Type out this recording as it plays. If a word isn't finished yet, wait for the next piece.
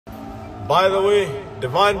By the way,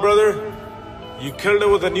 Divine brother, you killed it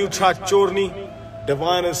with a new track, Chorni.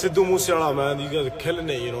 Divine and Sidhu Moosewala, man, you guys are killing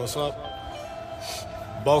it, you know, so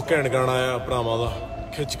बहुत घैंट गाना आया भरावां दा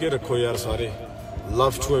खिच के रखो यार सारे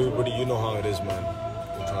love to everybody, you know how it is, man.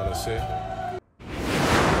 I'm trying to say.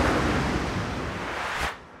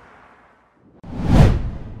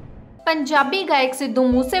 Punjabi गायक सिद्धू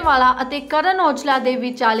मूसेवाला ਅਤੇ ਕਰਨ ਔਜਲਾ ਦੇ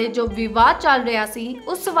ਵਿਚਾਲੇ ਜੋ ਵਿਵਾਦ ਚੱਲ ਰਿਹਾ ਸੀ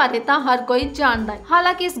ਉਸ ਬਾਰੇ ਤਾਂ ਹਰ ਕੋਈ ਜਾਣਦਾ ਹੈ।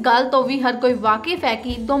 ਹਾਲਾਂਕਿ ਇਸ ਗੱਲ ਤੋਂ ਵੀ ਹਰ ਕੋਈ ਵਾਕਿਫ ਹੈ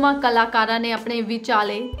ਕਿ ਦੋਵਾਂ ਕਲਾਕਾਰਾਂ ਨੇ ਆਪਣੇ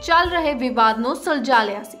ਵਿਚਾਲੇ ਚੱਲ ਰਹੇ ਵਿਵਾਦ ਨੂੰ ਸੁਲਝਾ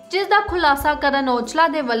ਲਿਆ ਸੀ, ਜਿਸ ਦਾ ਖੁਲਾਸਾ ਕਰਨ ਔਜਲਾ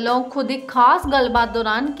ਦੇ ਵੱਲੋਂ ਖੁਦ ਇੱਕ ਖਾਸ ਗੱਲਬਾਤ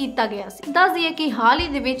ਦੌਰਾਨ ਕੀਤਾ ਗਿਆ ਸੀ। ਦੱਸ ਦਈਏ ਕਿ ਹਾਲ ਹੀ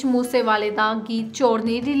ਦੇ ਵਿੱਚ ਮੂਸੇਵਾਲੇ ਦਾ ਗੀਤ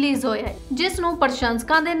ਚੋਰਨੀ ਰਿਲੀਜ਼ ਹੋਇਆ ਹੈ, ਜਿਸ ਨੂੰ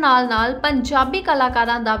ਪ੍ਰਸ਼ੰਸਕਾਂ ਦੇ ਨਾਲ-ਨਾਲ ਪੰਜਾਬੀ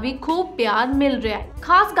ਕਲਾਕਾਰਾਂ ਦਾ ਵੀ ਖੂਬ ਪਿਆਰ ਮਿਲ ਰਿਹਾ ਹੈ।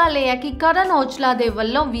 ਖਾਸ ਗੱਲ ਇਹ ਹੈ ਕਿ ਕਰਨ ਔਜਲਾ ਦੇ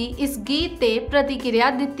ਵੱਲੋਂ ਵੀ ਇਸ ਗੀਤ ਤੇ ਪ੍ਰਤੀਕਿਰਿਆ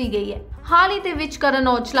ਦਿੱਤੀ ਗਈ ਹੈ। ਹਾਲ ਹੀ ਦੇ ਵਿੱਚ ਕਰਨ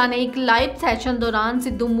ਔਜਲਾ ਨੇ ਇੱਕ ਲਾਈਵ ਸੈਸ਼ਨ ਦੌਰਾਨ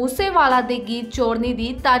ਸਿੱਧੂ ਮੂਸੇਵਾਲਾ ਦੇ ਗੀਤ ਚੋਰਨੀ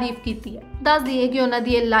ਦੀ ਤਾਰੀਫ ਕੀਤੀ ਹੈ। ਦੱਸ ਦਈਏ ਕਿ ਉਹਨਾਂ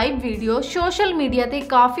ਦੀ ਇਹ ਲਾਈਵ ਵੀਡੀਓ ਸੋਸ਼ਲ ਮੀਡੀਆ ਤੇ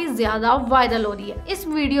ਕਾਫੀ ਜ਼ਿਆਦਾ ਵਾਇਰਲ ਹੋ ਰਹੀ ਹੈ। ਇਸ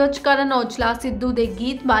ਵੀਡੀਓ 'ਚ ਕਰਨ ਔਜਲਾ ਸਿੱਧੂ ਦੇ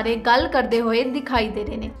ਗੀਤ ਬਾਰੇ ਗੱਲ ਕਰਦੇ ਹੋਏ ਦਿਖਾਈ ਦੇ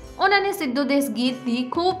ਰਹੇ ਨੇ। ਉਹਨਾਂ ਨੇ ਸਿੱਧੂ ਦੇ ਇਸ ਗੀਤ ਦੀ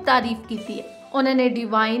ਖੂਬ ਤਾਰੀਫ ਕੀਤੀ ਹੈ। ਉਹਨਾਂ ਨੇ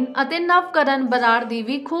ਡਿਵਾਈਨ ਅਤੇ ਨਵਕਰਨ ਬਰਾੜ ਦੀ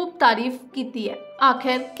ਵੀ ਖੂਬ ਤਾਰੀਫ ਕੀਤੀ ਹੈ।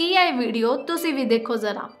 ਆਖਿਰ ਕੀ ਹੈ ਇਹ ਵੀਡੀਓ, ਤੁਸੀਂ ਵੀ ਦੇਖੋ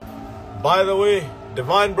ਜ਼ਰਾ। By the way,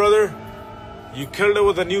 Divine brother, you killed it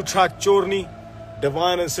with a new track, Chorni.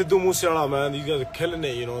 Divine and Sidhu Moosewala, man, you guys are killing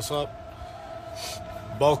it, you know, so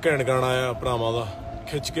बहुत घैंट गाना आया भरावां दा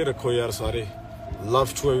खिच के रखो यार सारे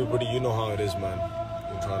love to everybody, you know how it is, man.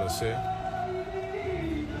 I'm trying to say.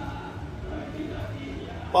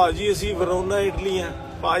 ਭਾਜੀ ਅਸੀਂ ਵਰੋਨਾ ਇਟਲੀ ਆ,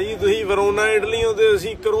 ਭਾਜੀ ਤੁਸੀਂ ਵਰੋਨਾ ਇਟਲੀ ਹੋ ਤੇ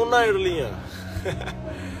ਅਸੀਂ ਕਰੋਨਾ ਇਟਲੀ ਆ।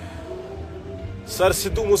 ਸਰ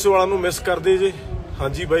ਸਿੱਧੂ ਮੂਸੇਵਾਲਾ ਨੂੰ ਮਿਸ ਕਰਦੇ ਜੇ?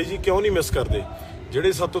 ਹਾਂਜੀ ਬਾਈ ਜੀ, ਕਿਉਂ ਨਹੀਂ ਮਿਸ ਕਰਦੇ?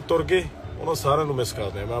 ਜਿਹੜੇ ਸਾਡੇ ਤੋਂ ਤੁਰ ਗਏ ਉਹਨਾਂ ਸਾਰਿਆਂ ਨੂੰ ਮਿਸ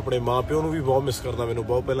ਕਰਦੇ ਆ। ਮੈਂ ਆਪਣੇ ਮਾਂ ਪਿਓ ਨੂੰ ਵੀ ਬਹੁਤ ਮਿਸ ਕਰਦਾ, ਮੈਨੂੰ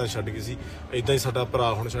ਬਹੁਤ ਪਹਿਲਾਂ ਛੱਡ ਗਈ ਸੀ। ਇਦਾਂ ਹੀ ਸਾਡਾ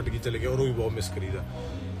ਭਰਾ ਹੁਣ ਛੱਡ ਕੇ ਚਲੇ ਗਿਆ, ਉਹਨੂੰ ਵੀ ਬਹੁਤ ਮਿਸ ਕਰੀਦਾ।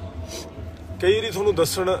 ਕਈ ਵਾਰੀ ਤੁਹਾਨੂੰ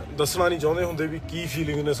ਦੱਸਣਾ ਨਹੀਂ ਚਾਹੁੰਦੇ ਹੁੰਦੇ ਵੀ ਕੀ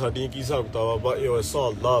ਫੀਲਿੰਗ ਨੇ ਸਾਡੀਆਂ, ਕੀ ਹਿਸਾਬ ਕਿਤਾਬ ਆ। But it's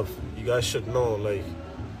all love, you guys should no, like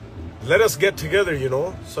let us get together, you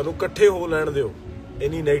know. ਸਾਨੂੰ ਇਕੱਠੇ ਹੋ ਲੈਣ ਦਿਓ,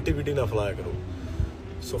 ਇੰਨੀ ਨੈਗੇਟਿਵਿਟੀ ਨਾ ਫੈਲਾਇਆ ਕਰੋ।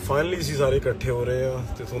 ਸੋ ਫਾਈਨਲੀ ਅਸੀਂ ਸਾਰੇ ਇਕੱਠੇ ਹੋ ਰਹੇ ਆ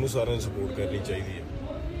ਤੇ ਤੁਹਾਨੂੰ ਸਾਰਿਆਂ ਨੂੰ ਸਪੋਰਟ ਕਰਨੀ ਚਾਹੀਦੀ ਹੈ।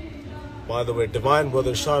 By the way, Divine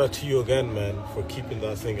brother, shout out to you again, man, for keeping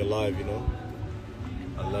that thing alive, you know.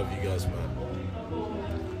 I love you guys, man.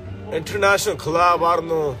 International collab, I don't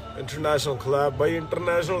know. International collab, by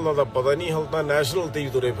international ਦਾ ਪਤਾ ਨਹੀਂ, ਹਾਲ ਤਾਂ national ਤੇ ਹੀ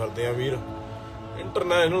ਤੁਰੇ ਫਿਰਦੇ ਆ ਵੀਰ।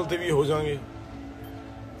 International ਤੇ ਵੀ ਹੋ ਜਾਾਂਗੇ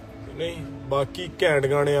ਨਹੀਂ। ਬਾਕੀ ਘੈਂਟ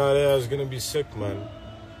ਗਾਣੇ ਆ ਰਹੇ ਆ, it's gonna be sick, man.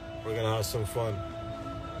 We're gonna have some fun.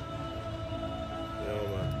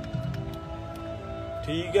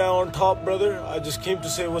 ठीक है, on top, brother. I just came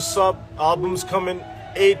to say what's up. Album's coming,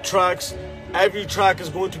 8 tracks. Every track is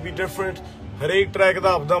going to be different. हर एक ट्रैक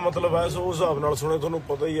ਦਾ ਆਪਦਾ ਮਤਲਬ ਹੈ। ਸੋ ਉਸ ਹਿਸਾਬ ਨਾਲ ਸੁਣੇ, ਤੁਹਾਨੂੰ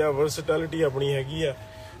ਪਤਾ ਹੀ ਹੈ ਵਰਸਟੈਲਿਟੀ ਆਪਣੀ ਹੈਗੀ ਆ।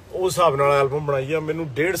 ਉਸ ਹਿਸਾਬ ਨਾਲ ਐਲਬਮ ਬਣਾਈ ਆ। ਮੈਨੂੰ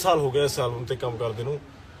 1.5 ਸਾਲ ਹੋ ਗਿਆ ਇਸ ਐਲਬਮ ਤੇ ਕੰਮ ਕਰਦੇ ਨੂੰ।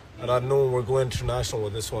 And I know we're going international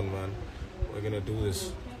with this one, man. We're gonna do this.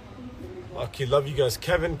 Okay, love you guys.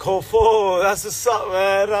 Kevin Kofo, that's what's up,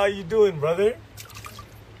 man. How you doing, brother?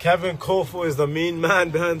 Kevin Kofo is the main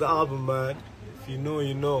man behind the album, man. If you know,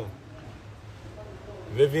 you know.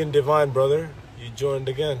 Vivian Divine, brother, you joined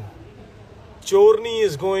again. Chorni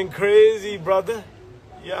is going crazy, brother.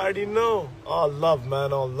 You already know. All love,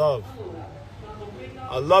 man, all love.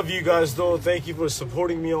 I love you guys, though. Thank you for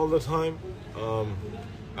supporting me all the time.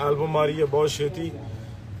 Album aa rahi hai bahut cheti.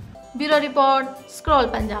 Bureau report, Scroll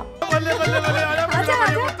Punjab. ਬੱਲੇ ਬੱਲੇ ਬੱਲੇ ਆ ਜਾ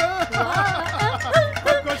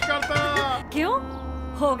ਕੁਛ ਕਰਤਾ। ਕਿਉਂ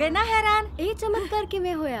ਹੋ ਗਏ ਨਾ ਹੈਰਾਨ? ਇਹ ਚਮਤਕਾਰ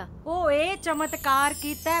ਕਿਵੇਂ ਹੋਇਆ? ਉਹ ਇਹ ਚਮਤਕਾਰ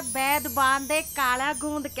ਕੀਤਾ ਵੈਦਵਾਨ ਦੇ ਕਾਲਾ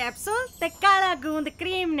ਗੂੰਦ ਕੈਪਸੂਲ ਤੇ ਕਾਲਾ ਗੂੰਦ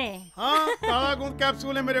ਕਰੀਮ ਨੇ। ਹਾਂ, ਕਾਲਾ ਗੂੰਦ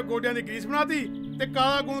ਕੈਪਸੂਲ ਨੇ ਮੇਰੇ ਗੋਡਿਆਂ ਦੀ ਗਰੀਸ ਬਣਾਤੀ ਤੇ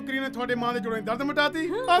ਕਾਲਾ ਗੂੰਦ ਕਰੀਮ ਨੇ ਤੁਹਾਡੇ ਮਾਂ ਦੇ ਜੋੜਾਂ ਦੀ ਦਰਦ ਮਿਟਾਤੀ।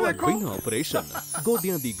 ਆ ਦੇਖੋ, ਬਿਨਾਂ ਆਪਰੇਸ਼ਨ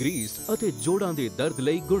ਗੋਡਿਆਂ ਦੀ ਗਰੀਸ ਅਤੇ ਜੋੜਾਂ ਦੇ ਦਰਦ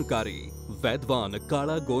ਲਈ ਗੁਣਕਾਰੀ ਵੈਦਵਾਨ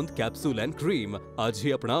ਕਾਲਾ ਗੂੰਦ ਕੈਪਸੂਲ ਐਂਡ ਕਰੀਮ ਅੱਜ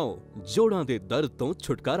ਹੀ ਅਪਣਾਓ, ਜੋੜਾਂ ਦੇ ਦਰਦ ਤੋਂ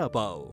ਛੁਟਕਾਰਾ ਪਾਓ।